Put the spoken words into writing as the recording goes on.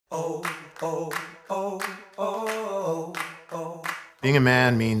Being a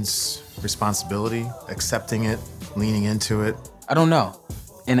man means responsibility, accepting it, leaning into it. I don't know,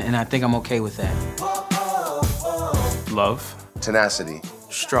 and I think I'm okay with that. Love. Tenacity.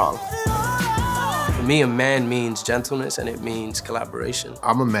 Strong. For me, a man means gentleness and it means collaboration.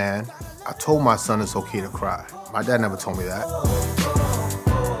 I'm a man. I told my son it's okay to cry. My dad never told me that.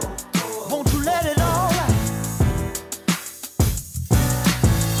 Won't you let it all out?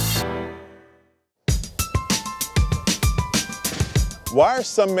 Why are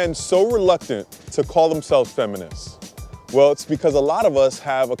some men so reluctant to call themselves feminists? Well, it's because a lot of us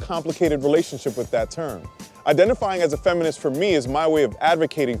have a complicated relationship with that term. Identifying as a feminist for me is my way of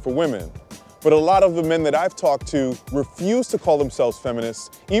advocating for women. But a lot of the men that I've talked to refuse to call themselves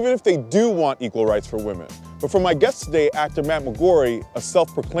feminists, even if they do want equal rights for women. But for my guest today, actor Matt McGorry, a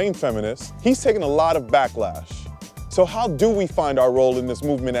self-proclaimed feminist, he's taken a lot of backlash. So how do we find our role in this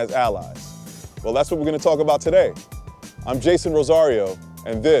movement as allies? Well, that's what we're going to talk about today. I'm Jason Rosario,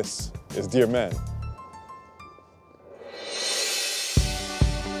 and this is Dear Men.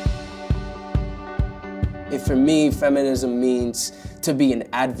 For me, feminism means to be an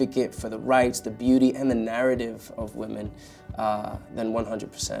advocate for the rights, the beauty, and the narrative of women, then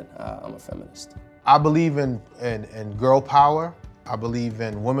 100% I'm a feminist. I believe in girl power. I believe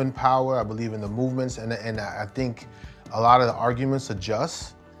in women power. I believe in the movements, and I think a lot of the arguments are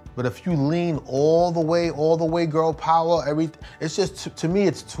just. But if you lean all the way girl power, it's just, to me,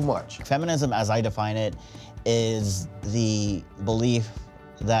 it's too much. Feminism, as I define it, is the belief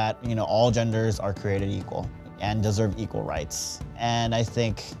that, all genders are created equal and deserve equal rights. And I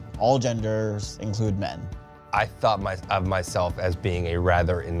think all genders include men. I thought of myself as being a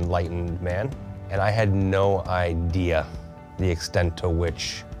rather enlightened man, and I had no idea the extent to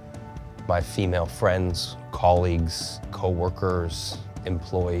which my female friends, colleagues, co-workers,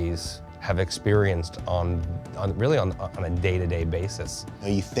 employees have experienced really on a day-to-day basis.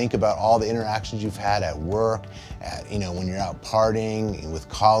 You think about all the interactions you've had at work, when you're out partying with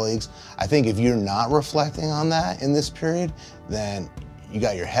colleagues. I think if you're not reflecting on that in this period, then you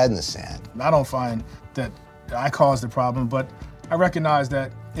got your head in the sand. I don't find that I caused the problem, but I recognize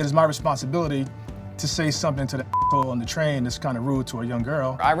that it is my responsibility to say something to the asshole on the train that's kind of rude to a young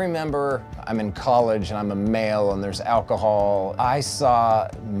girl. I remember I'm in college and I'm a male and there's alcohol. I saw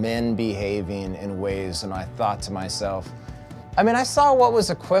men behaving in ways and I thought to myself, I saw what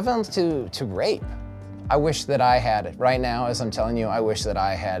was equivalent to rape. I wish that I had, right now, as I'm telling you, I wish that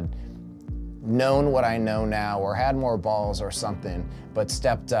I had known what I know now or had more balls or something, but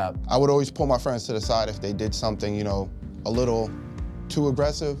stepped up. I would always pull my friends to the side if they did something, a little too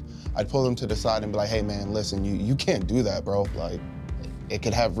aggressive. I'd pull them to the side and be like, hey man, listen, you can't do that, bro. Like, it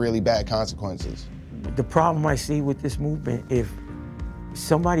could have really bad consequences. The problem I see with this movement, if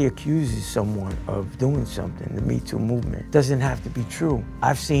somebody accuses someone of doing something, the Me Too movement, doesn't have to be true.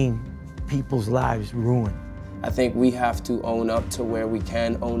 I've seen people's lives ruined. I think we have to own up to where we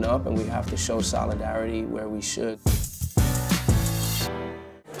can own up, and we have to show solidarity where we should.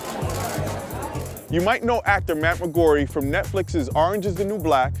 You might know actor Matt McGorry from Netflix's Orange is the New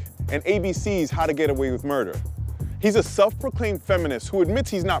Black and ABC's How to Get Away with Murder. He's a self-proclaimed feminist who admits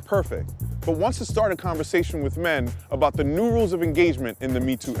he's not perfect, but wants to start a conversation with men about the new rules of engagement in the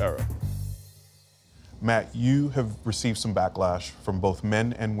Me Too era. Matt, you have received some backlash from both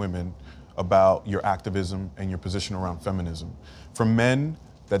men and women about your activism and your position around feminism. From men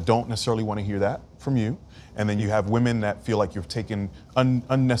that don't necessarily want to hear that from you, and then you have women that feel like you've taken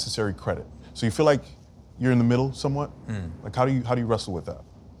unnecessary credit. So you feel like you're in the middle somewhat? Like how do you wrestle with that?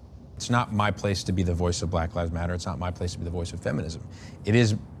 It's not my place to be the voice of Black Lives Matter. It's not my place to be the voice of feminism. It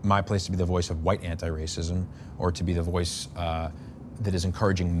is my place to be the voice of white anti-racism, or to be the voice that is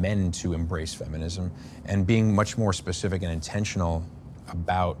encouraging men to embrace feminism, and being much more specific and intentional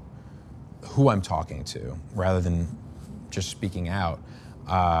about who I'm talking to, rather than just speaking out,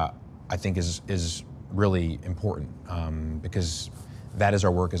 I think is really important, because that is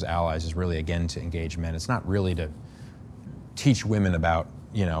our work as allies, is really, again, to engage men. It's not really to teach women about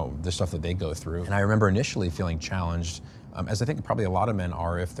the stuff that they go through. And I remember initially feeling challenged, as I think probably a lot of men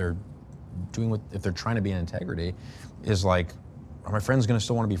are if they're if they're trying to be in integrity, is like, are my friends gonna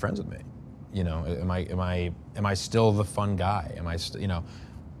still want to be friends with me? Am I still the fun guy?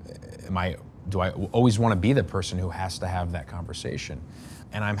 Do I always want to be the person who has to have that conversation?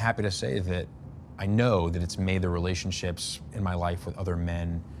 And I'm happy to say that I know that it's made the relationships in my life with other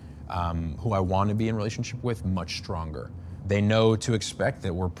men who I want to be in relationship with much stronger. They know to expect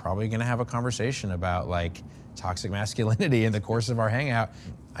that we're probably going to have a conversation about like toxic masculinity in the course of our hangout.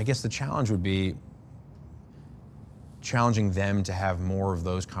 I guess the challenge would be, challenging them to have more of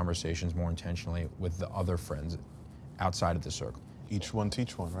those conversations more intentionally with the other friends outside of the circle. Each one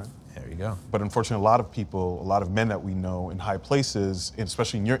teach one, right? There you go. But unfortunately, a lot of people, a lot of men that we know in high places, and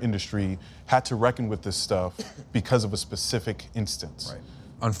especially in your industry, had to reckon with this stuff because of a specific instance. Right.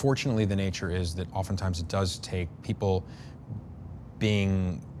 Unfortunately, the nature is that oftentimes it does take people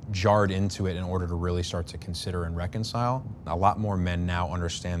being jarred into it in order to really start to consider and reconcile. A lot more men now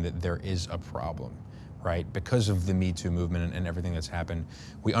understand that there is a problem, right? Because of the Me Too movement and everything that's happened,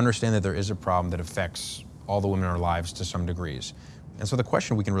 we understand that there is a problem that affects all the women in our lives to some degrees. And so the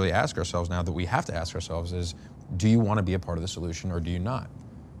question we can really ask ourselves now, that we have to ask ourselves, is, do you want to be a part of the solution or do you not?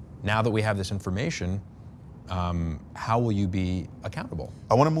 Now that we have this information, how will you be accountable?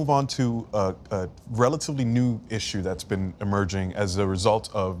 I want to move on to a relatively new issue that's been emerging as a result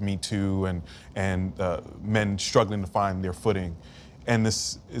of Me Too and men struggling to find their footing. And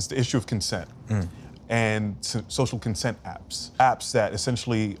this is the issue of consent. And social consent apps. Apps that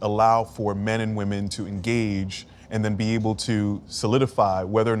essentially allow for men and women to engage and then be able to solidify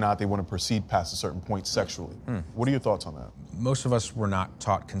whether or not they want to proceed past a certain point sexually. What are your thoughts on that? Most of us were not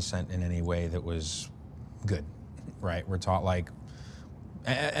taught consent in any way that was good, right? We're taught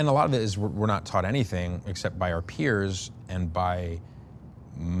and a lot of it is we're not taught anything except by our peers and by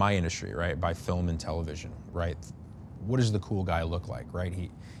my industry, right? By film and television, right? What does the cool guy look like, right? He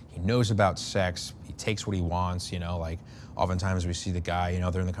knows about sex, he takes what he wants, like oftentimes we see the guy,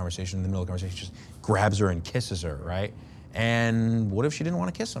 they're in the conversation, in the middle of the conversation, just grabs her and kisses her, right? And what if she didn't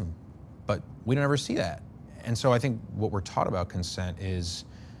want to kiss him? But we don't ever see that. And so I think what we're taught about consent is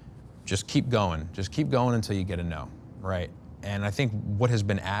just keep going until you get a no, right? And I think what has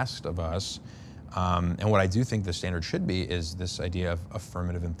been asked of us, and what I do think the standard should be, is this idea of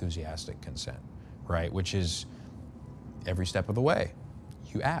affirmative enthusiastic consent, right? Which is every step of the way,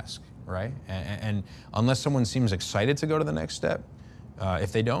 you ask, right? And unless someone seems excited to go to the next step,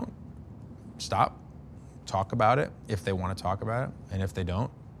 if they don't, stop, talk about it if they want to talk about it, and if they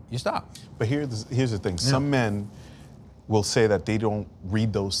don't, you stop. But here's the thing, some men will say that they don't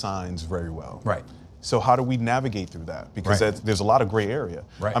read those signs very well. Right. So how do we navigate through that? Because there's a lot of gray area.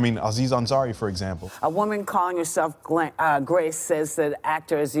 Right. I mean, Aziz Ansari, for example. A woman calling herself Grace says that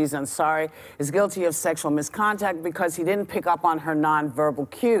actor Aziz Ansari is guilty of sexual misconduct because he didn't pick up on her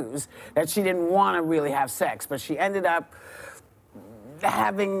nonverbal cues, that she didn't want to really have sex, but she ended up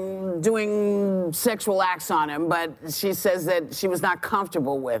doing sexual acts on him, but she says that she was not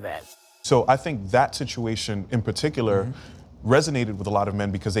comfortable with it. So I think that situation in particular resonated with a lot of men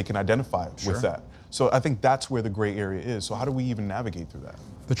because they can identify with that. So I think that's where the gray area is. So how do we even navigate through that?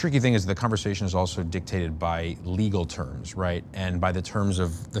 The tricky thing is the conversation is also dictated by legal terms, right? And by the terms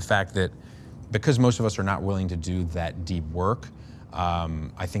of the fact that because most of us are not willing to do that deep work,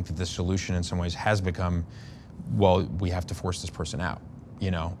 I think that the solution in some ways has become, well, we have to force this person out,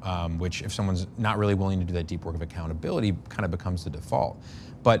 which if someone's not really willing to do that deep work of accountability kind of becomes the default.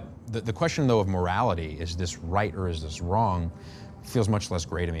 But the question, though, of morality, is this right or is this wrong, feels much less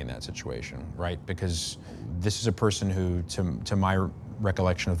gray to me in that situation, right? Because this is a person who, to my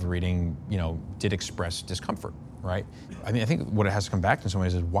recollection of the reading, did express discomfort, right? I mean, I think what it has to come back to in some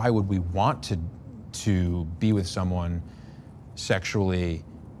ways is why would we want to be with someone sexually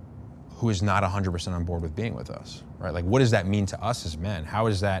who is not 100% on board with being with us, right? Like, what does that mean to us as men? How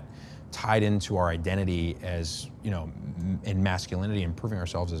is that tied into our identity as, in masculinity and proving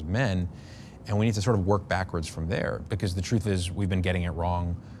ourselves as men? And we need to sort of work backwards from there, because the truth is we've been getting it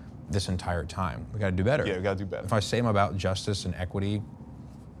wrong this entire time. We gotta do better. Yeah, we gotta do better. If I say I'm about justice and equity,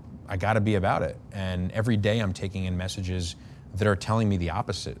 I gotta be about it. And every day I'm taking in messages that are telling me the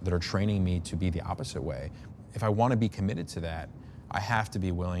opposite, that are training me to be the opposite way. If I wanna be committed to that, I have to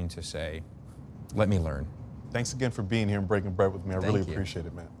be willing to say, let me learn. Thanks again for being here and breaking bread with me. I really Thank you. appreciate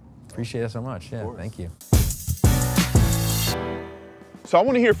it, man. Appreciate it so much, yeah, thank you. So I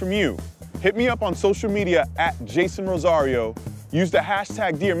want to hear from you. Hit me up on social media at Jason Rosario. Use the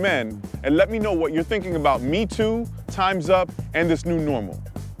hashtag Dear Men and let me know what you're thinking about Me Too, Time's Up, and this new normal.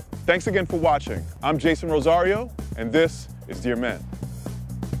 Thanks again for watching. I'm Jason Rosario, and this is Dear Men.